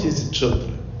 not his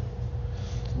children.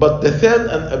 But Dathan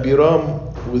and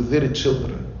Abiram with their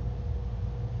children.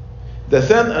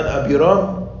 Dathan and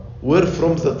Abiram were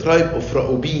from the tribe of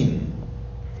Reuben.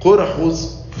 Korah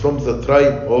was from the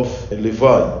tribe of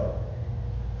Levi.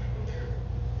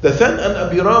 Dathan and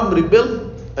Abiram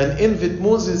rebelled and envied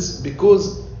Moses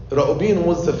because Reuben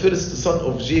was the first son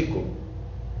of Jacob.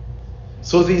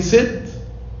 So they said,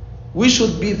 we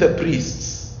should be the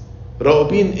priests.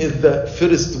 Reuben is the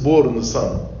firstborn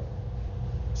son.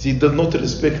 He did not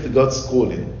respect God's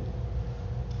calling.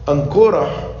 And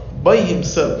Korah, by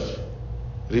himself,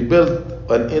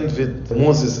 rebelled and envied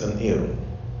Moses and Aaron.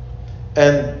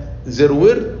 And there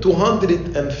were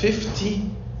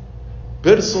 250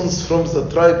 persons from the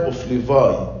tribe of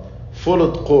Levi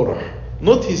followed Korah,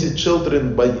 not his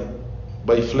children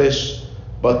by flesh,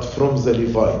 but from the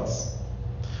Levites.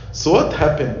 So what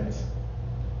happened?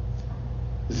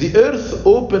 The earth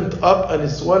opened up and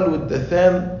swallowed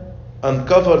Dathan and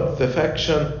covered the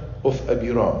faction of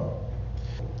Abiram.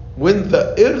 When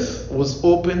the earth was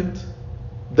opened,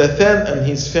 Dathan and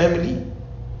his family,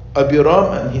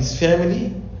 Abiram and his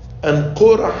family, and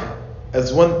Korah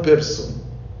as one person,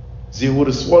 they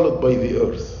were swallowed by the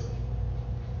earth.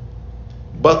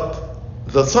 But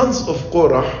the sons of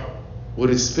Korah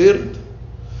were spared,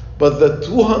 but the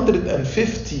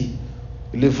 250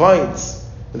 Levites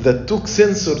that took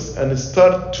censers and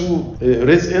started to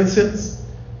raise incense,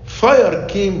 fire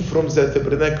came from the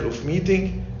tabernacle of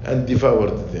meeting and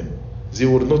devoured them. They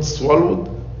were not swallowed,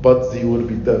 but they will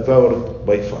be devoured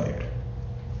by fire.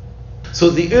 So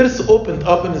the earth opened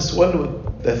up and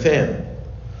swallowed Dathan.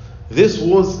 This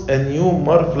was a new,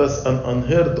 marvelous, and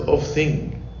unheard of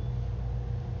thing,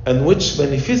 and which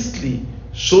manifestly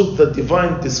showed the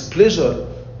divine displeasure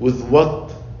with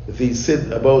what they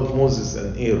said about Moses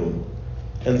and Aaron,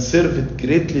 and served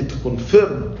greatly to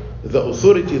confirm the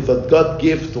authority that God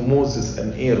gave to Moses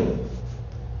and Aaron.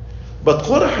 But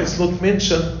Korah is not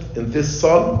mentioned in this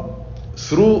psalm.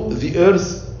 Through the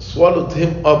earth swallowed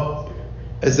him up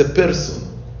as a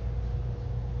person,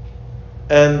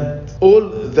 and all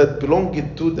that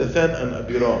belonged to Dathan and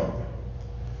Abiram.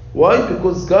 Why?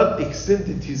 Because God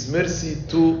extended his mercy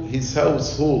to his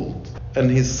household, and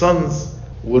his sons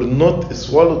were not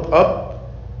swallowed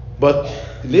up, but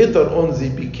later on they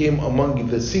became among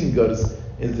the singers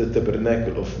in the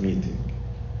tabernacle of meeting.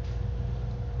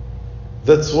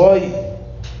 That's why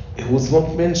it was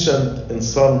not mentioned in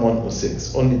Psalm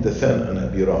 106, only Dathan and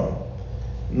Abiram.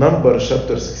 Numbers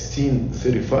chapter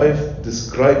 16:35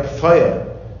 describe fire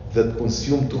that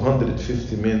consumed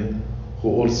 250 men who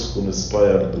also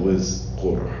conspired with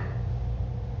Korah.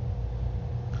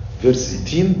 Verse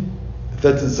 18,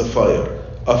 that is the fire.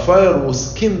 A fire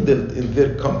was kindled in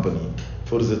their company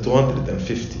for the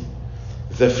 250.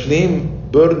 The flame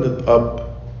burned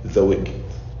up the wicked.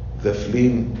 The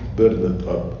flame burned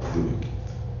up the wicked.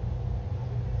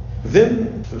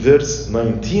 Then, verse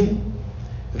 19,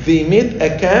 they made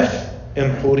a calf in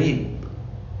Horeb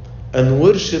and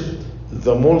worshipped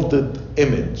the molded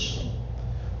image.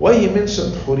 Why he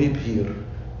mentioned Horeb here?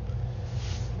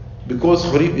 Because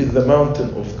Horeb is the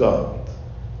mountain of God.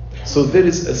 So there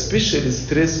is a special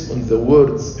stress on the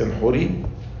words in Horeb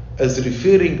as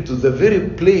referring to the very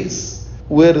place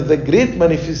where the great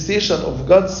manifestation of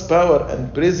God's power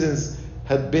and presence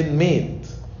had been made,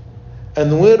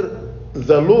 and where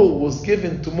the law was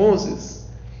given to Moses,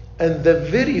 and the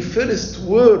very first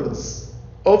words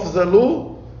of the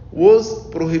law was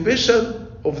prohibition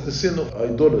of the sin of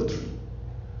idolatry.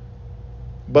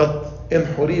 But in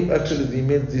Horeb, actually, they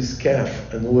made this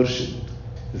calf and worshipped.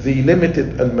 They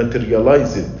limited and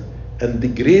materialized it and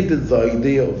degraded the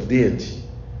idea of deity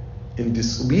in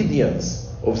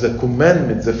disobedience of the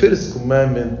commandment, the first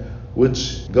commandment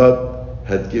which God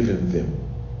had given them.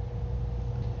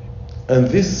 And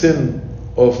this sin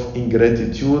of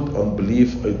ingratitude,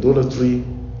 unbelief, idolatry,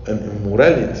 and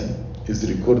immorality is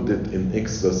recorded in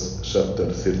Exodus chapter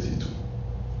 32.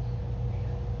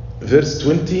 Verse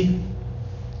 20,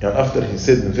 and after he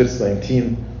said in verse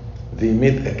 19, they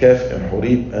made a calf in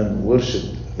Horeb and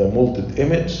worshipped the molded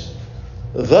image.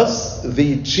 Thus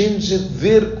they changed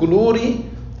their glory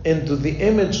into the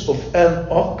image of an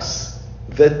ox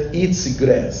that eats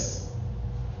grass.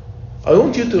 I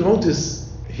want you to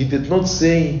notice he did not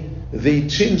say they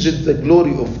changed the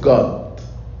glory of God,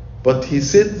 but he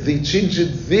said they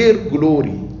changed their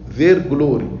glory,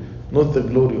 not the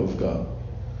glory of God.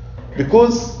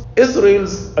 Because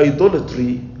Israel's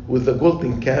idolatry with the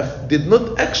golden calf did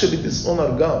not actually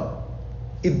dishonor God.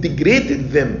 It degraded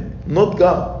them, not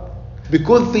God.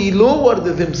 Because they lowered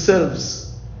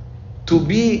themselves to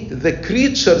be the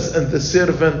creatures and the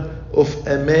servant of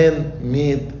a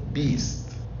man-made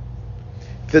beast.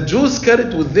 The Jews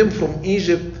carried with them from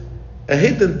Egypt a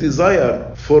hidden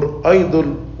desire for idol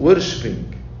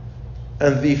worshipping,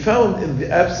 and they found in the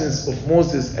absence of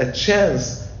Moses a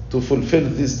chance to fulfill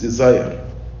this desire.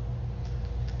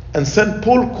 And St.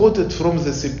 Paul quoted from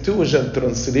the Septuagint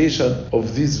translation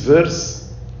of this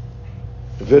verse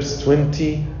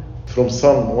 20 from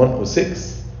Psalm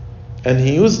 106, and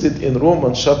he used it in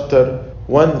Romans chapter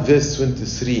 1 verse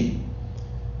 23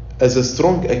 as a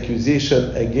strong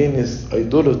accusation against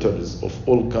idolaters of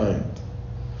all kind,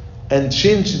 and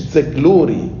changed the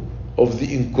glory of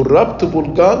the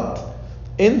incorruptible God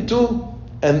into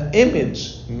an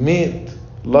image made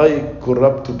like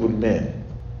corruptible man,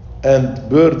 and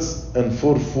birds and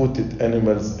four-footed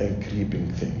animals and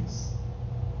creeping things.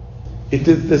 It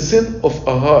is the sin of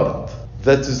a heart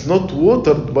that is not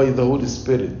watered by the Holy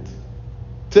Spirit.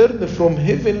 Turn from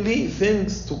heavenly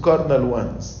things to carnal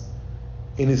ones.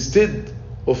 Instead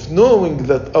of knowing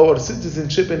that our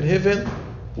citizenship in heaven,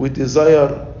 we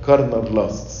desire carnal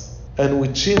lusts, and we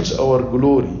change our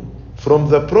glory from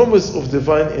the promise of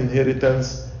divine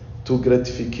inheritance to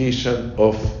gratification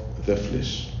of the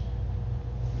flesh.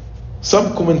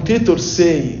 Some commentators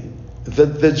say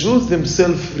that the Jews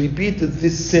themselves repeated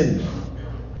this sin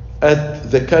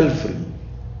at the Calvary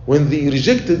when they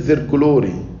rejected their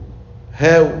glory.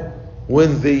 How?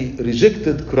 When they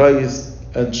rejected Christ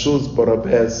and chose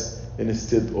Barabbas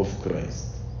instead of Christ.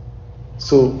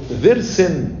 So their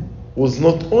sin was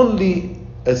not only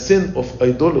a sin of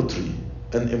idolatry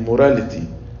and immorality,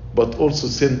 but also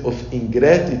sin of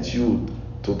ingratitude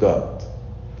to God.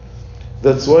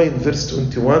 That's why in verse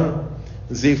 21,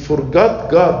 they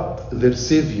forgot God, their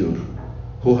Savior,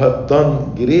 who had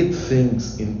done great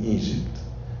things in Egypt.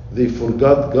 They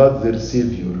forgot God, their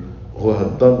Savior, who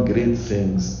had done great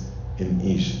things in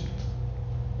Egypt.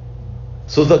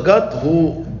 So the God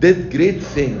who did great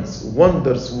things,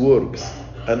 wonders, works,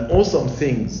 and awesome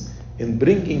things in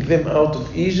bringing them out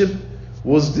of Egypt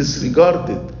was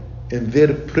disregarded in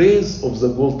their praise of the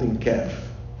golden calf.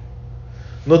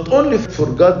 Not only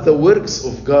forgot the works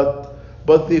of God,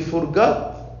 but they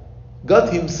forgot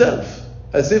God Himself,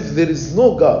 as if there is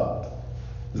no God.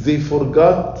 They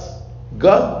forgot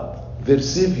God, their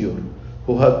Savior,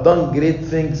 who had done great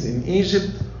things in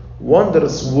Egypt,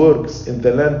 wondrous works in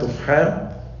the land of Ham,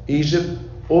 Egypt,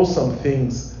 awesome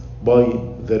things by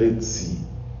the Red Sea.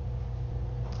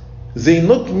 They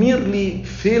not merely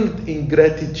failed in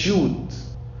gratitude,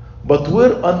 but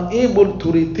were unable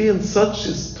to retain such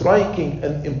a striking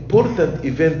and important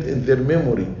event in their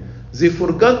memory. They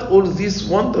forgot all these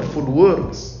wonderful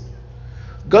works.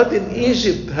 God in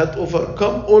Egypt had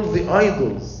overcome all the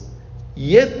idols,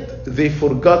 yet they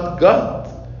forgot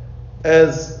God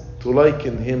as to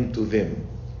liken Him to them,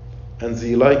 and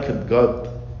they likened God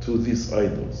to these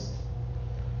idols.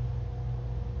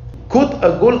 Could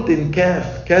a golden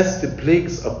calf cast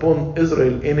plagues upon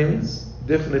Israel's enemies?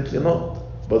 Definitely not.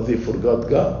 But they forgot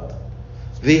God.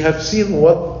 They have seen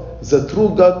what the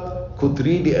true God could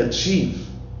really achieve.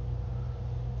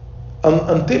 And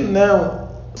until now,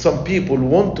 some people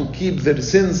want to keep their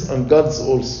sins and God's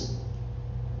also.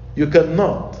 You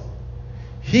cannot.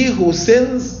 He who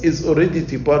sins is already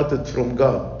departed from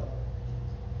God.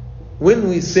 When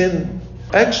we sin,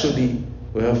 actually,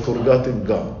 we have forgotten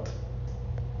God.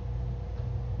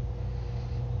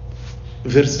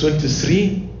 Verse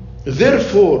 23,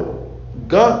 therefore,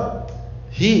 God,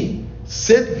 He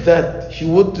said that He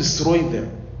would destroy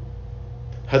them.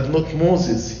 Had not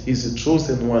Moses, His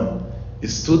chosen one,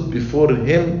 stood before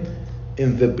Him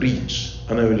in the breach,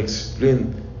 and I will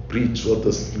explain breach, what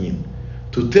does it mean?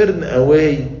 To turn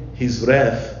away His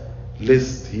wrath,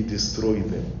 lest He destroy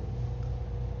them.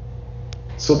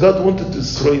 So God wanted to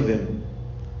destroy them,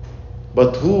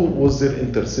 but who was their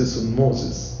intercessor?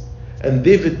 Moses. And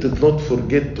David did not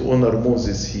forget to honor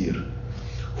Moses here,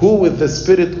 who with the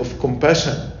spirit of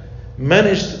compassion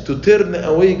managed to turn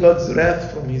away God's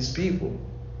wrath from His people.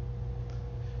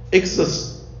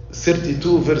 Exodus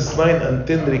 32 verse 9 and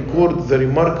 10 record the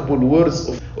remarkable words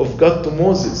of God to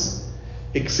Moses,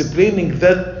 explaining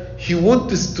that he would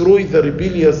destroy the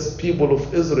rebellious people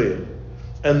of Israel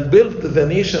and build the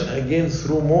nation again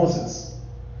through Moses.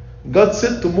 God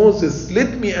said to Moses,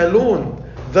 "Let me alone,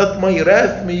 that my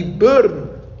wrath may burn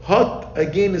hot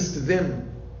against them."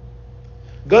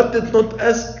 God did not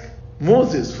ask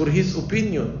Moses for his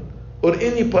opinion or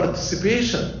any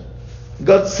participation.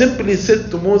 God simply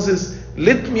said to Moses,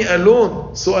 "Let me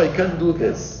alone so I can do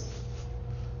this."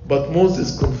 But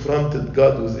Moses confronted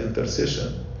God with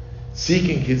intercession,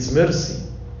 seeking his mercy.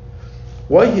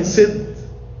 Why he said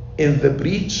in the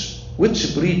breach?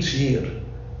 Which breach here?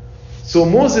 So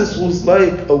Moses was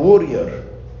like a warrior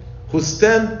who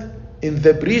stand in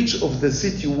the breach of the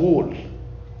city wall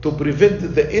to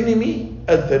prevent the enemy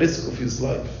at the risk of his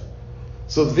life.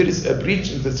 So if there is a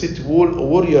breach in the city wall, a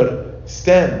warrior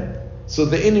stand so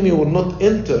the enemy will not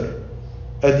enter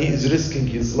and he is risking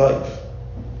his life.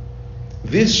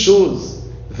 This shows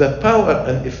the power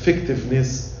and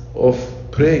effectiveness of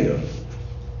prayer.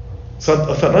 St.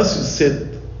 Athanasius said,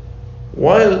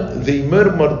 while they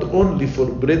murmured only for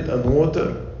bread and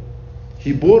water,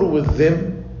 he bore with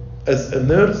them as a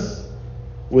nurse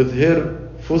with her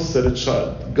foster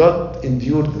child. God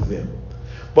endured them.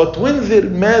 But when their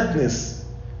madness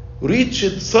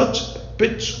reached such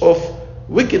pitch of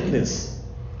wickedness,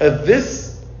 at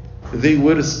this they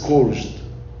were scourged.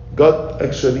 God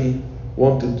actually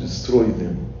wanted to destroy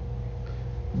them.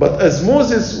 But as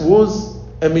Moses was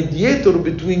a mediator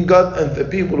between God and the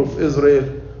people of Israel,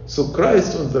 so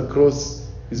Christ on the cross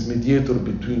is mediator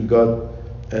between God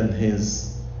and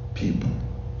his people.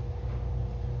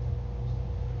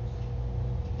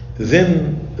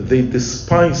 Then they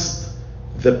despised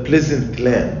the pleasant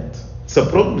land. It's a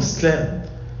promised land.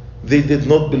 They did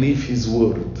not believe his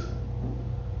word.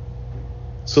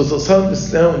 So the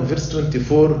psalmist now in verse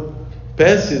 24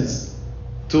 passes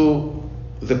to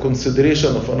the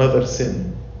consideration of another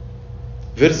sin.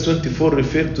 Verse 24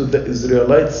 referred to the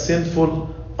Israelites' sinful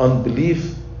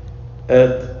unbelief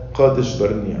at Kadesh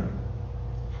Barnea.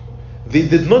 They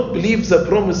did not believe the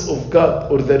promise of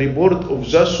God or the report of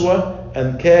Joshua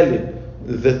and Caleb,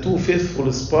 the two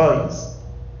faithful spies.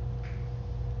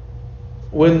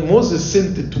 When Moses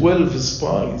sent 12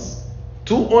 spies,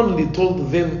 2 only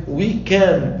told them, "We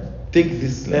can take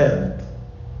this land."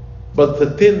 But the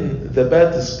 10, the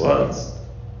bad spies,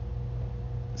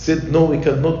 said, "No, we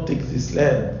cannot take this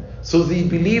land." So they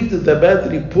believed the bad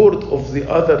report of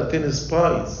the other 10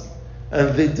 spies,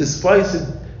 and they despised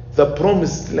the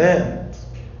promised land.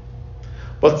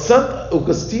 But St.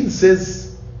 Augustine says,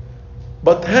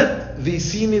 but had they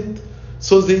seen it,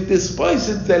 so they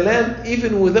despised the land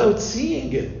even without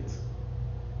seeing it.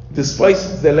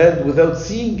 Despised the land without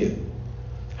seeing it.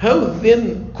 How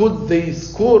then could they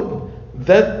scorn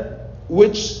that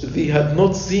which they had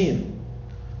not seen?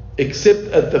 Except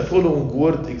at the following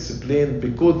word explained,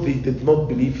 because they did not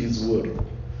believe his word.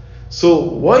 So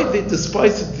why they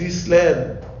despised this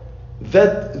land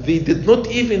that they did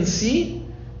not even see?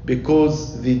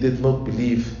 Because they did not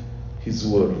believe his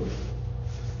word.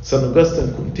 St.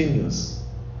 Augustine continues,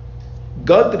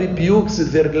 God rebukes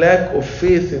their lack of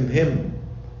faith in him,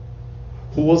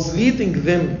 who was leading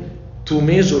them to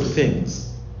major things.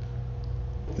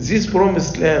 This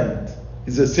promised land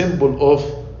is a symbol of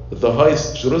the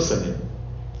highest Jerusalem.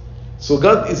 So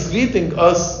God is leading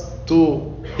us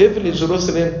to heavenly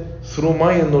Jerusalem through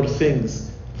minor things,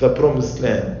 the promised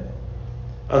land.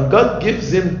 And God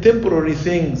gives them temporary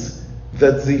things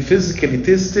that they physically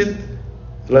tested,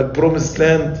 like promised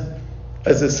land,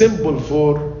 as a symbol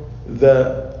for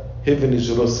the heavenly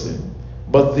Jerusalem.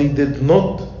 But they did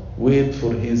not wait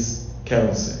for his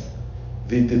counsel.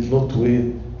 They did not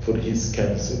wait for his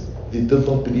counsel. They did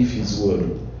not believe his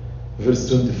word. Verse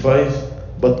 25,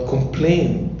 but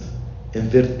complained in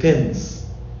their tents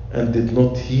and did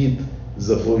not heed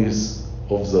the voice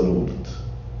of the Lord.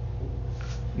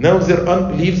 Now their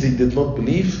unbelief, they did not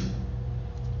believe,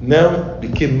 now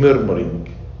became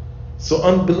murmuring. So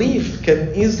unbelief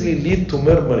can easily lead to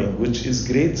murmuring, which is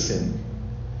great sin.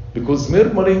 Because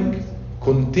murmuring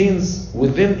contains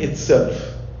within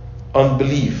itself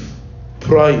unbelief,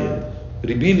 pride,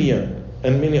 rebellion,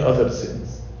 and many other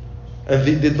sins. And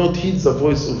they did not heed the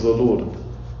voice of the Lord.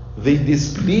 They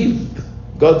disbelieved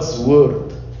God's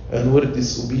word and were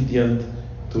disobedient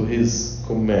to his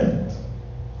command.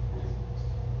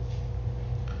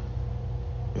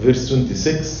 Verse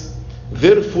 26,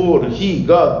 therefore he,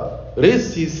 God,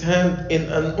 raised his hand in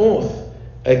an oath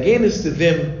against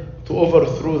them to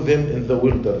overthrow them in the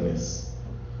wilderness,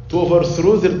 to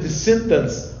overthrow their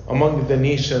descendants among the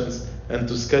nations, and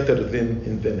to scatter them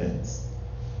in the lands.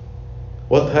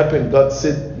 What happened? God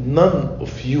said, none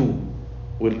of you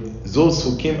those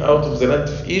who came out of the land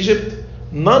of Egypt,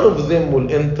 none of them will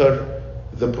enter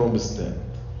the promised land.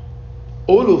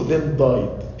 All of them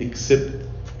died except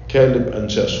Caleb and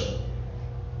Joshua.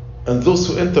 And those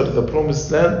who entered the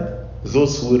promised land,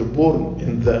 those who were born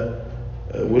in the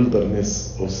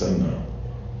wilderness of Sinai.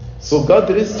 So God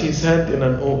raised his hand in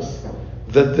an oath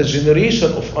that the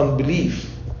generation of unbelief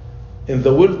in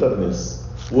the wilderness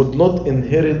would not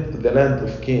inherit the land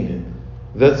of Canaan.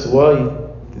 That's why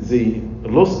they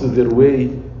lost their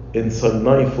way in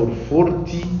Sinai for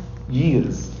 40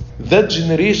 years. That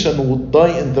generation would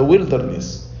die in the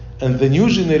wilderness, and the new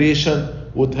generation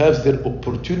would have their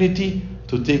opportunity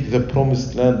to take the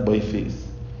promised land by faith.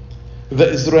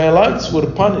 The Israelites were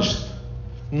punished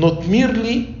not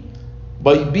merely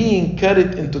by being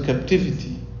carried into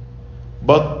captivity,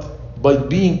 but by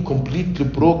being completely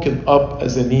broken up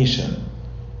as a nation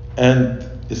and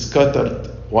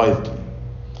scattered widely.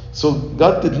 So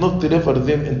God did not deliver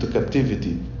them into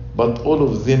captivity, but all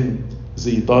of them,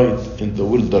 they died in the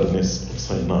wilderness of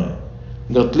Sinai.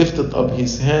 God lifted up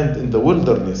his hand in the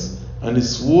wilderness and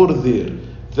swore there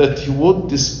that he would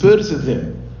disperse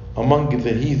them among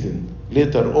the heathen,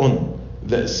 later on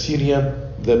the Assyrian,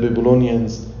 the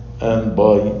Babylonians, and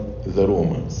by the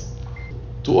Romans.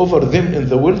 To over them in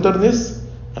the wilderness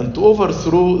and to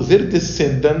overthrow their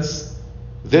descendants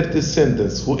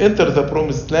who enter the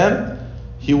promised land,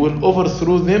 he will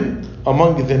overthrow them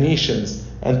among the nations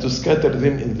and to scatter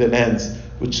them in the lands,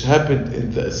 which happened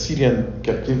in the Assyrian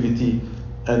captivity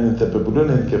and in the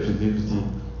Babylonian captivity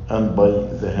and by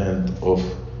the hand of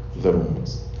the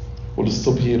Romans. We'll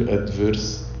stop here at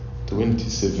verse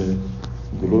 27.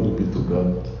 Glory be to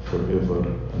God forever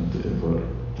and ever.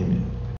 Amen.